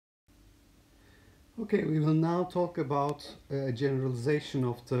Okay, we will now talk about a generalization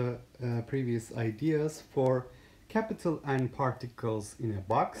of the previous ideas for capital N particles in a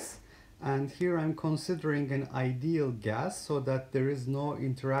box. And here I'm considering an ideal gas so that there is no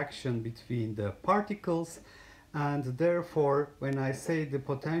interaction between the particles, and therefore when I say the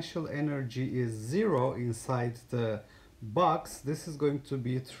potential energy is zero inside the box, this is going to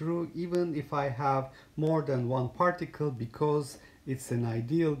be true even if I have more than one particle, because it's an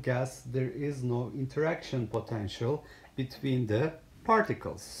ideal gas. There is no interaction potential between the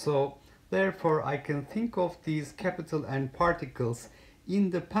particles. So therefore I can think of these capital N particles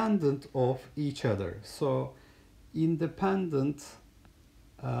independent of each other. So independent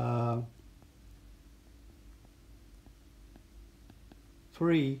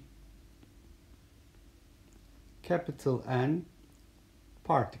free capital N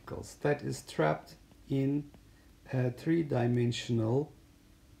particles that is trapped in a three-dimensional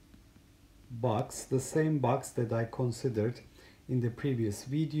box, the same box that I considered in the previous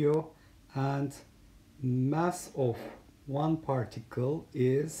video, and mass of one particle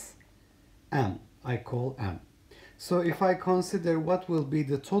is m. I call m. So if I consider what will be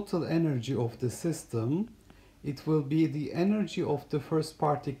the total energy of the system, it will be the energy of the first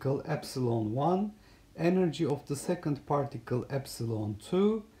particle epsilon 1, energy of the second particle epsilon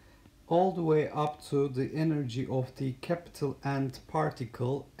 2, all the way up to the energy of the capital N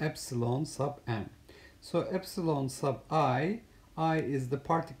particle epsilon sub n. So epsilon sub I is the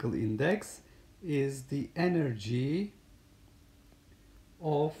particle index, is the energy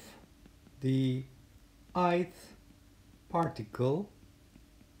of the ith particle.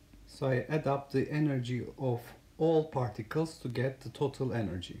 So I add up the energy of all particles to get the total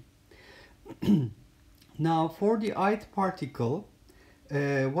energy. Now for the ith particle,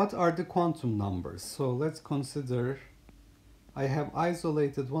 what are the quantum numbers? So let's consider I have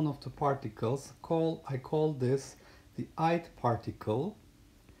isolated one of the particles. I call this the ith particle.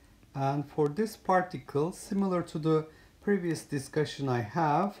 And for this particle, similar to the previous discussion I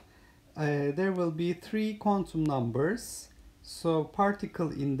have, there will be three quantum numbers. So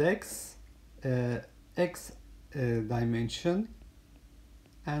particle index, x dimension,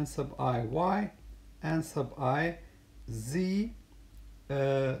 n sub I y, n sub I z.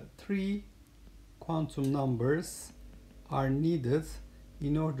 Three quantum numbers are needed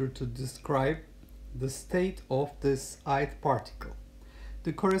in order to describe the state of this ith particle.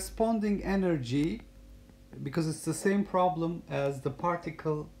 The corresponding energy, because it's the same problem as the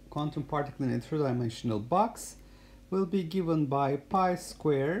quantum particle in a three-dimensional box, will be given by pi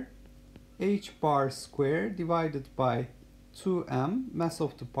square h bar square divided by 2m, mass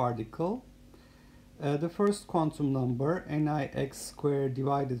of the particle. The first quantum number, nix squared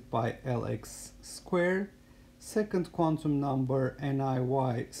divided by lx squared. Second quantum number,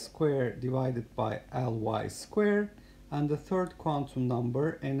 niy squared divided by ly squared. And the third quantum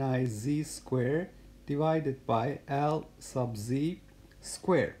number, niz squared divided by l sub z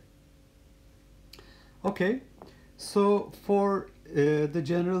squared. Okay, so for the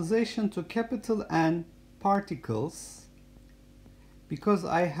generalization to capital N particles, because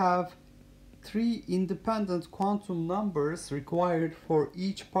I have three independent quantum numbers required for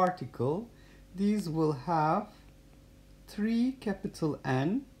each particle, these will have three capital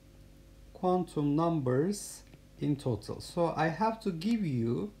N quantum numbers in total. So I have to give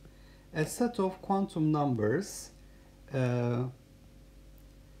you a set of quantum numbers in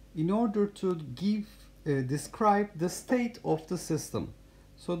order to describe the state of the system.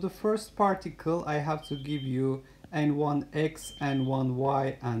 So the first particle I have to give you n1x,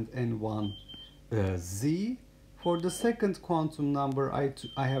 n1y, and n1 z. For the second quantum number, I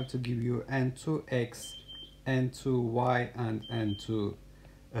have to give you n2x, n2y, and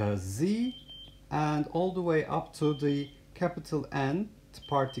n2z, and all the way up to the capital N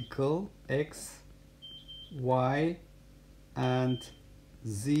particle x, y, and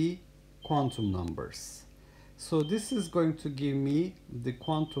z quantum numbers. So this is going to give me the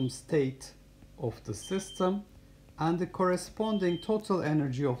quantum state of the system, and the corresponding total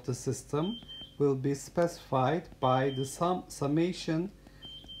energy of the system will be specified by the summation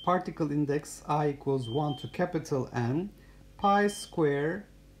particle index I equals 1 to capital N pi square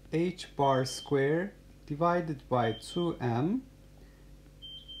h bar square divided by 2m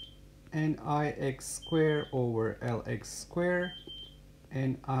nix square over lx square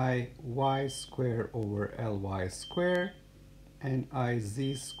niy square over ly square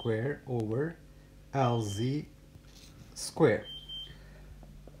niz square over lz square.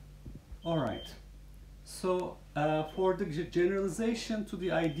 All right, so for the generalization to the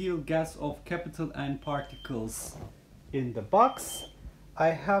ideal gas of capital N particles in the box, I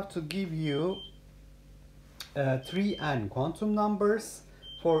have to give you 3n quantum numbers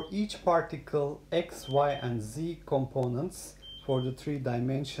for each particle x, y, and z components for the 3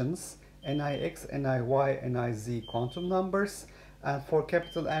 dimensions, nix, niy, niz quantum numbers, and for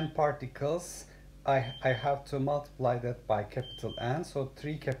capital N particles I have to multiply that by capital N, so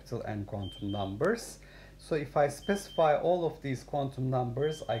 3 capital N quantum numbers. So if I specify all of these quantum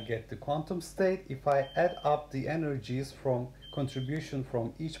numbers, I get the quantum state. If I add up the energies from contribution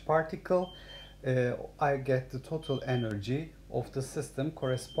from each particle, I get the total energy of the system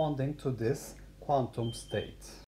corresponding to this quantum state.